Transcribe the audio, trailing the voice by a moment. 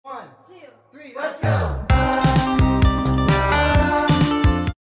Yo,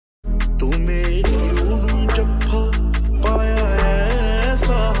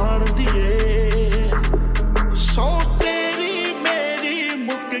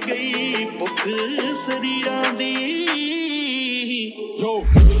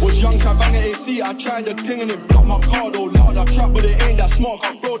 was young, try bang at AC. I tried the thing and it blocked my car. Though loud, I trap, but it ain't that smart.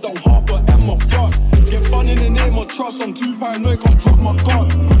 I blow down half a M of blood. Get fun in the name of trust. I'm too paranoid, can't drop my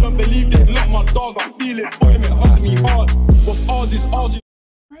guard. Couldn't believe they locked my dog. I feel it, boy, it hurt me hard. What's ours is ours.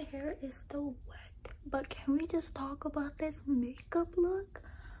 My hair is still wet, but can we just talk about this makeup look?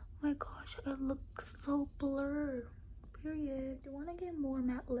 My gosh, it looks so blurred. Period. Do you want to get more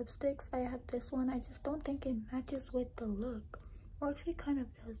matte lipsticks? I have this one. I just don't think it matches with the look. Or actually kind of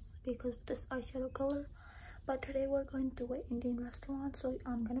does because of this eyeshadow color. But today we're going to an Indian restaurant, so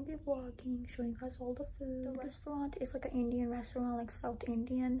I'm gonna be vlogging, showing you guys all the food. The restaurant is like an Indian restaurant, like South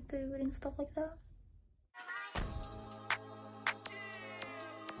Indian food and stuff like that.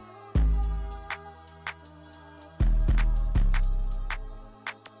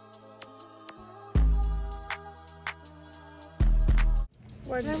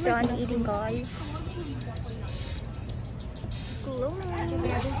 We're done eating, guys.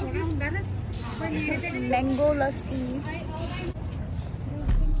 Mango lassi.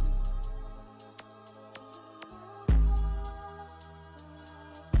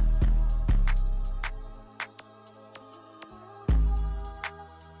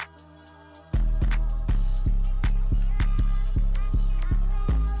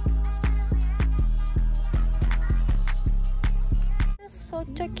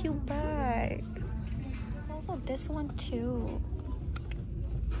 Such a cute bag. There's also this one too.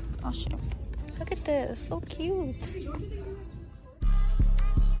 Oh shit. Look at this, so cute.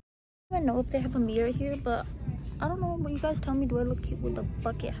 I don't know if they have a mirror here, but I don't know, but you guys tell me, do I look cute with a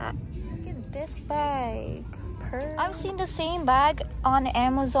bucket hat? Look at this bag. I've seen the same bag on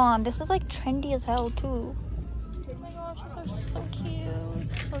Amazon. This is like trendy as hell too. Oh my gosh, these are so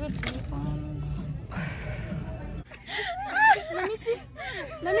cute. Look at these ones. Let me see.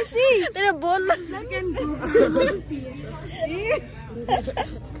 Let me see. They're both like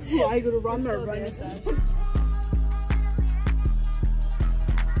I gotta run or run.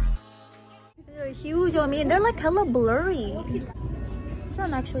 They're huge on me. They're like hella blurry. These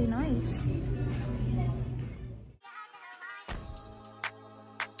are actually nice.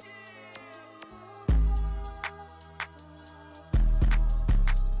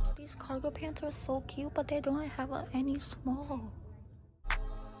 These cargo pants are so cute, but they don't have any small.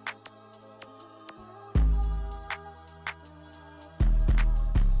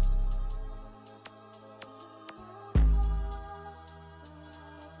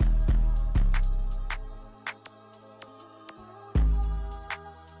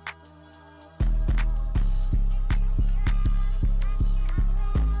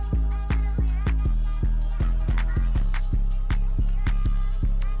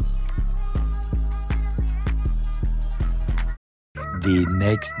 The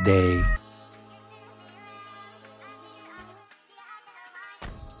next day.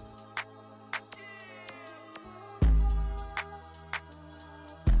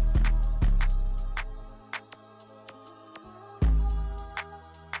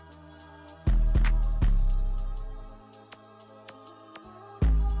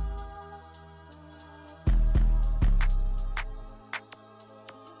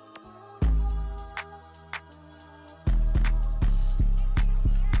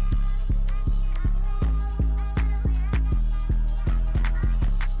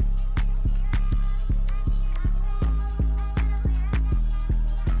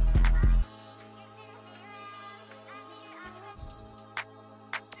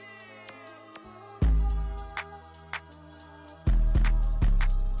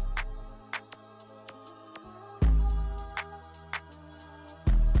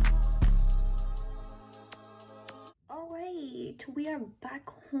 We are back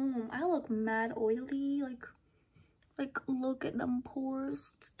home. I look mad oily, like look at them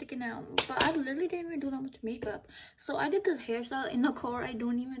pores sticking out, but I literally didn't even do that much makeup. So I did this hairstyle in the car. I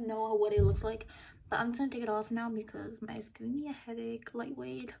don't even know what it looks like, but I'm just gonna take it off now because it's giving me a headache.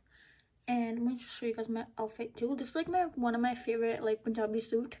 Lightweight. And I'm gonna just show you guys my outfit too. This is like one of my favorite like Punjabi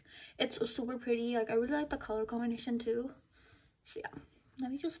suit. It's super pretty. Like I really like the color combination too. So yeah, let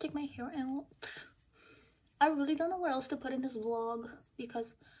me just take my hair out. I really don't know what else to put in this vlog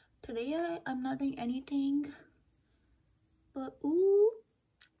because today I'm not doing anything. But ooh,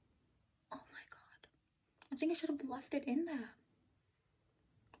 oh my god, I think I should have left it in there.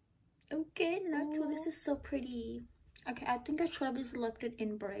 Okay, natural. This is so pretty. Okay, I think I should have just left it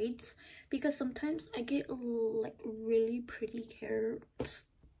in braids because sometimes I get like really pretty hair,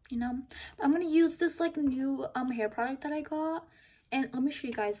 you know. I'm gonna use this like new hair product that I got, and let me show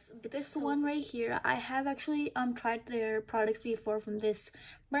you guys this one right here. I have actually tried their products before from this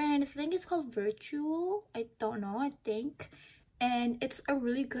brand. I think it's called Virtual. I don't know, I think. And it's a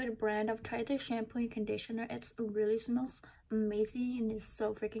really good brand. I've tried their shampoo and conditioner. It really smells amazing and it's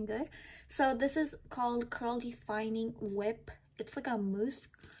so freaking good. So this is called Curl Defining Whip. It's like a mousse,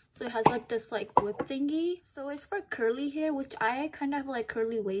 so it has like this like whip thingy. So it's for curly hair, which I kind of have like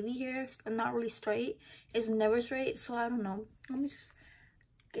curly wavy hair, not really straight. It's never straight, so I don't know. Let me just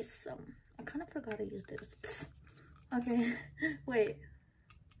get some. I kind of forgot to use this. Okay. wait,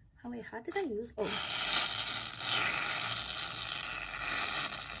 how did I use? Oh,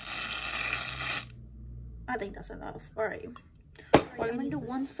 I think that's enough. All right, I'm gonna do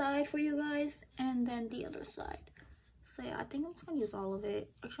one side for you guys and then the other side. So yeah, I think I'm just gonna use all of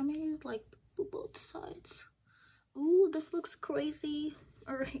it. Actually, I'm gonna use like both sides. Ooh, this looks crazy.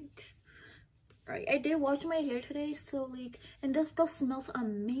 All right, I did wash my hair today, so like, and this stuff smells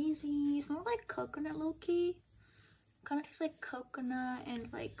amazing. It smells like coconut, low-key. Kind of tastes like coconut and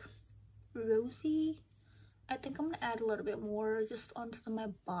like rosy. I think I'm gonna add a little bit more just onto my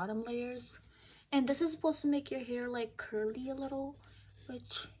bottom layers. And this is supposed to make your hair like curly a little,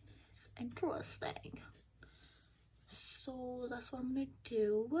 which is interesting. So that's what I'm gonna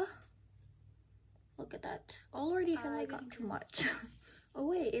do. Look at that. Already I got too much. Oh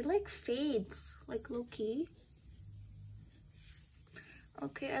wait, it like fades like low-key.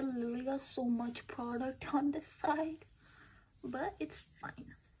 Okay, I literally got so much product on this side, but it's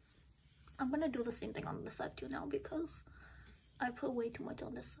fine. I'm gonna do the same thing on this side too now because I put way too much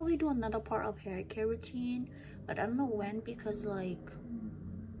on this. We do another part of hair care routine, but I don't know when because like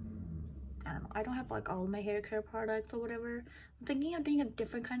I don't know, I don't have like all my hair care products or whatever. I'm thinking of doing a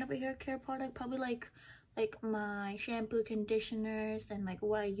different kind of a hair care product, probably like my shampoo, conditioners, and like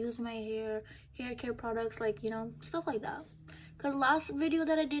what I use in my hair care products, like, you know, stuff like that. Because last video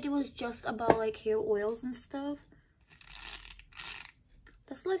that I did, it was just about like hair oils and stuff.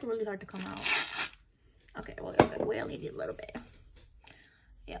 That's like really hard to come out. Okay, well, we only need a little bit.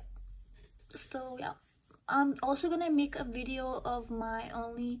 Yeah, so yeah, I'm also gonna make a video of my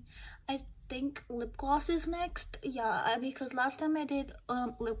only, I think, lip glosses next. Yeah, because last time I did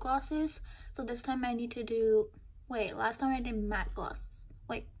lip glosses, so this time I need to do, wait, last time I did matte gloss.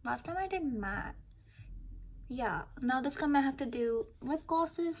 Wait, last time I did matte. Yeah, now this time I have to do lip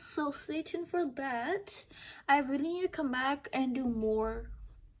glosses, so stay tuned for that. I really need to come back and do more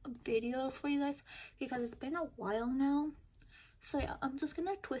videos for you guys because it's been a while now. So yeah, I'm just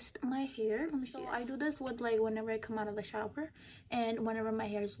gonna twist my hair. So I do this with like whenever I come out of the shower and whenever my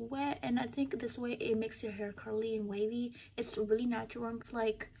hair is wet, and I think this way it makes your hair curly and wavy. It's really natural. It's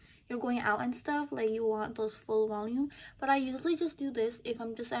like you're going out and stuff, like you want those full volume, but I usually just do this if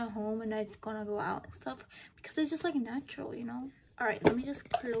I'm just at home and I'm gonna go out and stuff because it's just like natural, you know. All right, let me just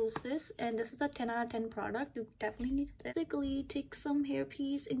close this, and this is a 10 out of 10 product. You definitely need this. Basically, take some hair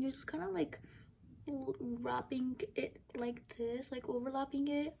piece and you're just kind of like wrapping it like this, like overlapping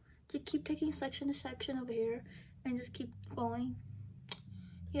it. Just keep taking section to section of hair and just keep going.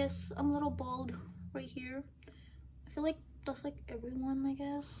 Yes, I'm a little bald right here. I feel like that's like everyone, I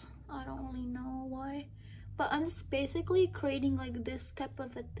guess. I don't really know why, but I'm just basically creating like this type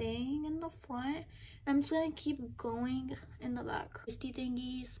of a thing in the front. I'm just gonna keep going in the back. Twisty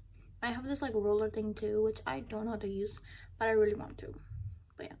thingies. I have this like roller thing too, which I don't know how to use, but I really want to.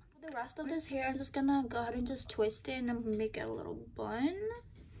 But yeah, the rest of this hair, I'm just gonna go ahead and just twist it and make it a little bun.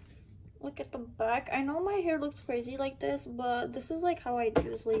 Look at the back. I know my hair looks crazy like this, but this is like how I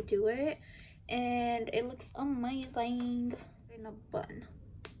usually do it, and it looks amazing in a bun,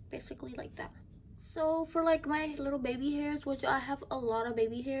 basically like that. So for like my little baby hairs, which I have a lot of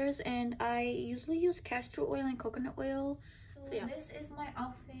baby hairs, and I usually use castor oil and coconut oil. So yeah, this is my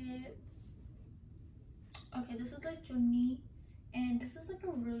outfit. Okay, this is like chunni, and this is like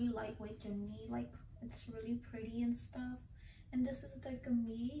a really lightweight chunni, like it's really pretty and stuff. And this is like a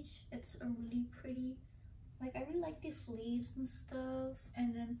kameez. It's a really pretty, like I really like these sleeves and stuff.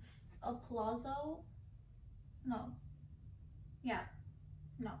 And then a palazzo. No. Yeah.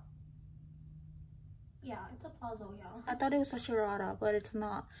 No. Yeah, it's a palazzo, y'all. I thought it was a sharada, but it's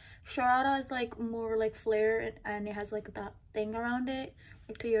not. Sharada is like more like flare, and it has like that thing around it,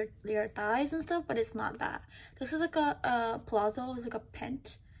 like to your thighs and stuff, but it's not that. This is like a palazzo. It's like a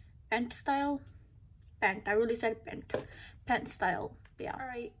pant style. Pant. I really said pant style. Yeah. All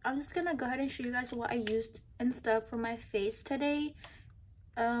right, I'm just gonna go ahead and show you guys what I used and stuff for my face today.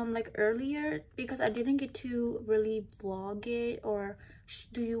 like earlier, because I didn't get to really vlog it or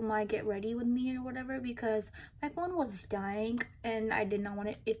do you my get ready with me or whatever, because my phone was dying and I did not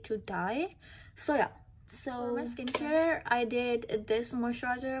want it to die. So yeah, so for my skincare, I did this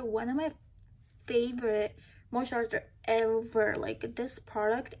moisturizer, one of my favorite moisturizer ever. Like, this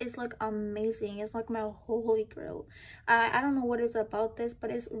product is like amazing. It's like my holy grail. I don't know what is about this, but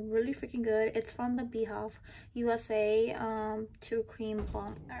it's really freaking good. It's from the Beehive USA True Cream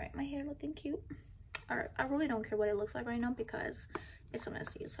Balm. All right, my hair looking cute. All right, I really don't care what it looks like right now because it's so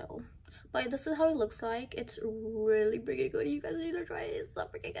messy as hell, but this is how it looks like. It's really freaking good. You guys need to try it. It's so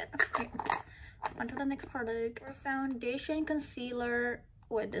freaking good. Okay, on to the next product. For foundation, concealer.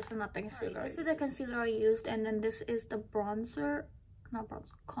 Wait, this is not the concealer. This is the concealer I used, and then this is the bronzer, not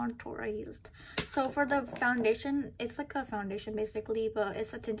bronzer, contour I used. So for the foundation, it's like a foundation basically, but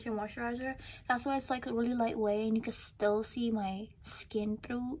it's a tinted moisturizer. That's why it's like really lightweight, and you can still see my skin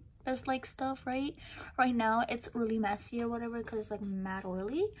through this like stuff. Right now it's really messy or whatever because it's like mad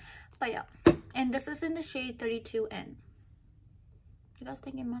oily, but yeah. And this is in the shade 32N. You guys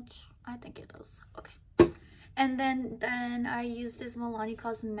think it much? I think it does. Okay. And then I use this Milani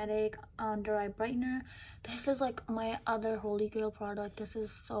Cosmetic under eye brightener. This is like my other holy grail product. This is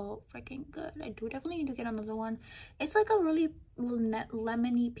so freaking good. I do definitely need to get another one. It's like a really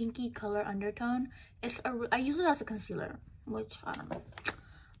lemony pinky color undertone. I use it as a concealer, which I don't know,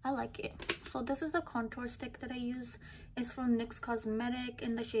 I like it. So this is the contour stick that I use. It's from NYX Cosmetic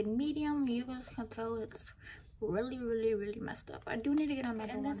in the shade medium. You guys can tell it's really messed up. I do need to get another one.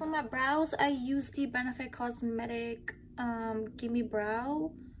 And then for my brows, I use the Benefit Cosmetic Gimme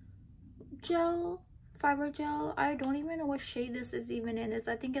Brow Gel, Fiber Gel. I don't even know what shade this is even in.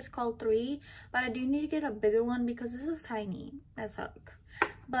 I think it's called 3, but I do need to get a bigger one because this is tiny as heck.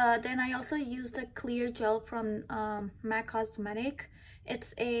 But then I also use the clear gel from MAC Cosmetic.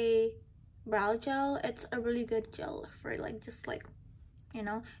 It's a brow gel. It's a really good gel for like just like, you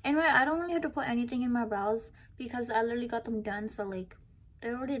know. Anyway, I don't really have to put anything in my brows because I literally got them done, so like they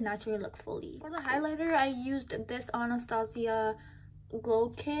already naturally look fully. For the highlighter, I used this Anastasia Glow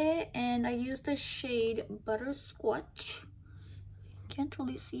Kit, and I used the shade Butterscotch. Can't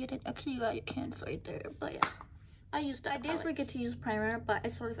really see it. Actually, yeah, you can. It's right there. But yeah, I used that. I did forget to use primer, but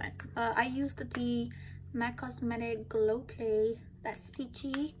it's totally fine. I used the MAC Cosmetic Glow Play, that's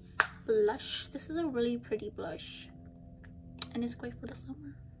peachy blush. This is a really pretty blush, and it's great for the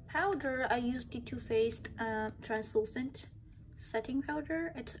summer. Powder, I used the Too Faced translucent setting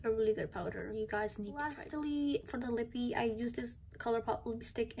powder. It's a really good powder. You guys need to try it. Lastly, for the lippy, I used this ColourPop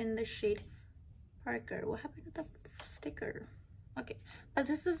lipstick in the shade Parker. What happened to the sticker? Okay, but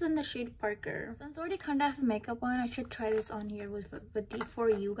this is in the shade Parker. Since I already kind of have makeup on, I should try this on here with for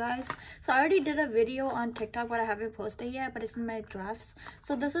you guys. So I already did a video on TikTok, but I haven't posted yet, but it's in my drafts.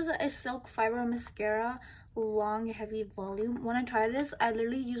 So this is a Silk Fiber Mascara, long heavy volume. When I tried this, I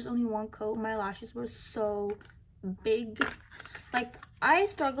literally used only one coat. My lashes were so big. Like, I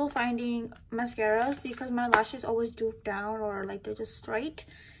struggle finding mascaras because my lashes always droop down or like they're just straight.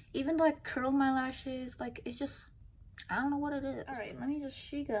 Even though I curl my lashes, like it's just, I don't know what it is. All right, let me just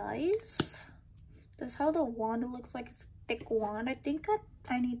show you guys. This is how the wand looks like. It's a thick wand. I think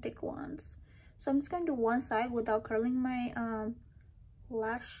I need thick wands, so I'm just gonna do one side without curling my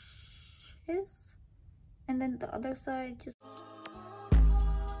lashes, and then the other side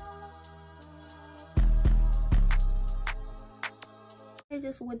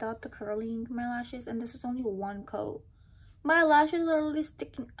just without the curling my lashes. And this is only one coat. My lashes are really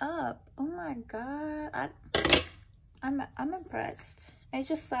sticking up. Oh my god, I'm impressed. It's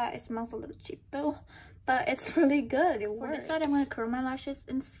just that it smells a little cheap though, but it's really good. It works. For this side, I'm gonna curl my lashes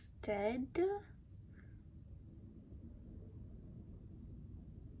instead.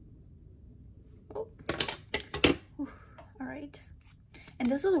 Oh. All right.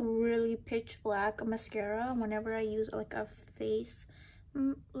 And this is really pitch black mascara. Whenever I use like a face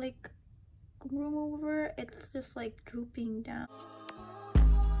like remover, it's just like drooping down.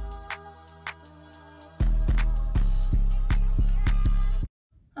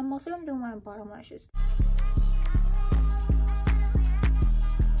 I'm also gonna do my bottom lashes.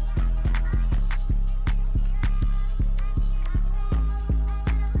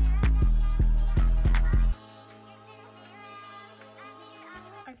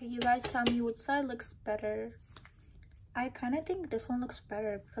 Okay, you guys tell me which side looks better. I kind of think this one looks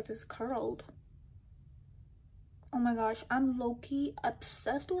better because it's curled. Oh my gosh, I'm low-key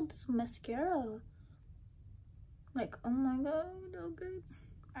obsessed with this mascara. Like, oh my god, okay.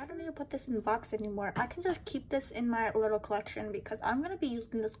 I don't need to put this in the box anymore. I can just keep this in my little collection because I'm gonna be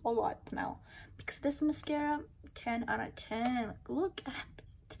using this a lot now. Because this mascara, 10 out of 10. Look at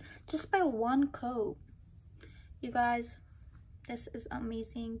just by one coat. You guys, this is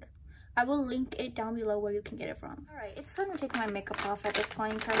amazing. I will link it down below where you can get it from. All right, it's time to take my makeup off at this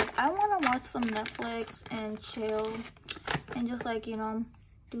point because I want to watch some Netflix and chill and just like, you know,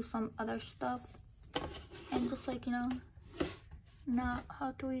 do some other stuff and just like, you know, not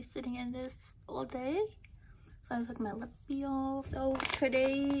have to be sitting in this all day. So I took my lip off. So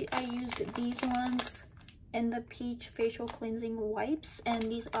today I used these ones in the peach facial cleansing wipes, and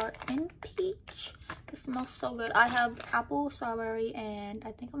these are in peach. It smells so good. I have apple, strawberry, and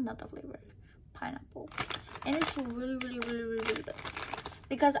I think another flavor, pineapple, and it's really good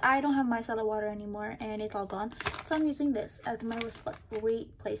because I don't have micellar water anymore and it's all gone, so I'm using this as my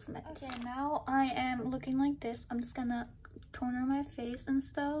replacement. Okay, now I am looking like this. I'm just gonna toner my face and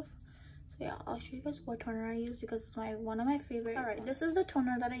stuff. So yeah, I'll show you guys what toner I use because it's one of my favorite. All right, this is the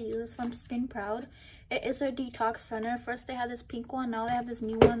toner that I use. It's from Skin Proud. It is a detox toner. First they had this pink one, now they have this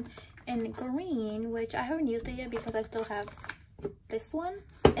new one in green, which I haven't used it yet because I still have this one.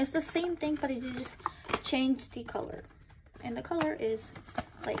 It's the same thing, but it just changed the color, and the color is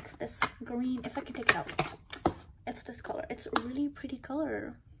like this green. If I can take it out, it's this color. It's a really pretty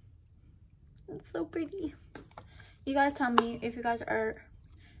color. It's so pretty. You guys tell me if you guys are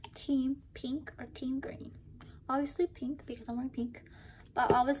team pink or team green. Obviously pink because I'm wearing pink,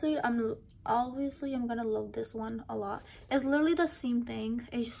 but obviously I'm gonna love this one a lot. It's literally the same thing,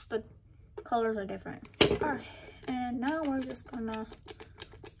 it's just the colors are different. All right, and now we're just gonna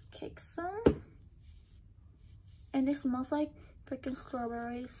kick some, and it smells like freaking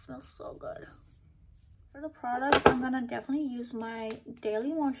strawberries. It smells so good. For the products, I'm gonna definitely use my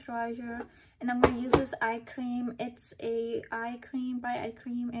daily moisturizer, and I'm gonna use this eye cream. It's a eye cream by Eye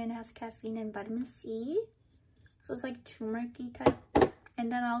Cream, and it has caffeine and vitamin C, so it's like turmeric-y type.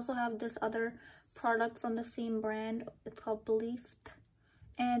 And then I also have this other product from the same brand. It's called Believed,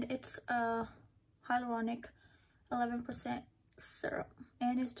 and it's a hyaluronic 11% serum,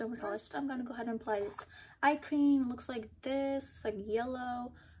 and it's dermatologist. I'm gonna go ahead and apply this eye cream. It looks like this. It's like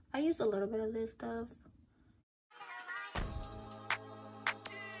yellow. I use a little bit of this stuff.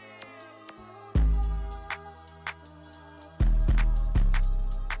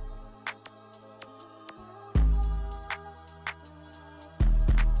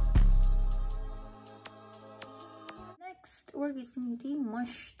 We're using the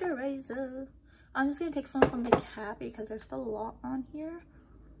moisturizer. I'm just gonna take some from the cap because there's a lot on here,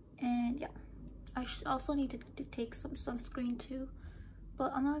 and yeah, I also need to take some sunscreen too,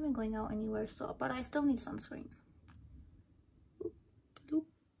 but I'm not even going out anywhere, so but I still need sunscreen. Boop, boop,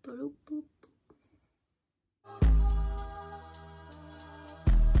 boop, boop.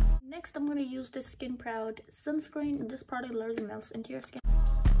 Next, I'm gonna use this Skin Proud sunscreen. This product literally melts into your skin.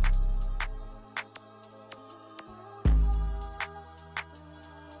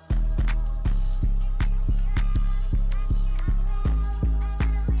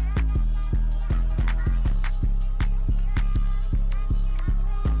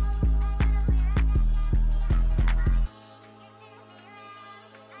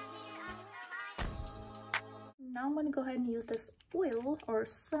 Now I'm gonna go ahead and use this oil or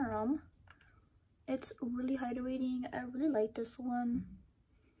serum. It's really hydrating. I really like this one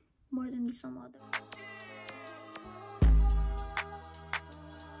more than some other.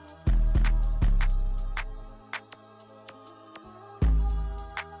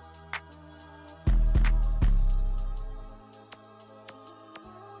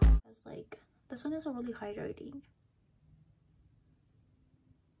 Like this one is really hydrating.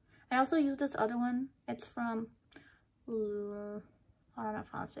 I also use this other one. It's from I don't know how to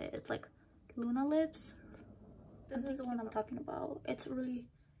pronounce it. It's like Luna Lips. This is the one I'm talking about. It's really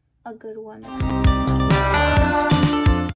a good one.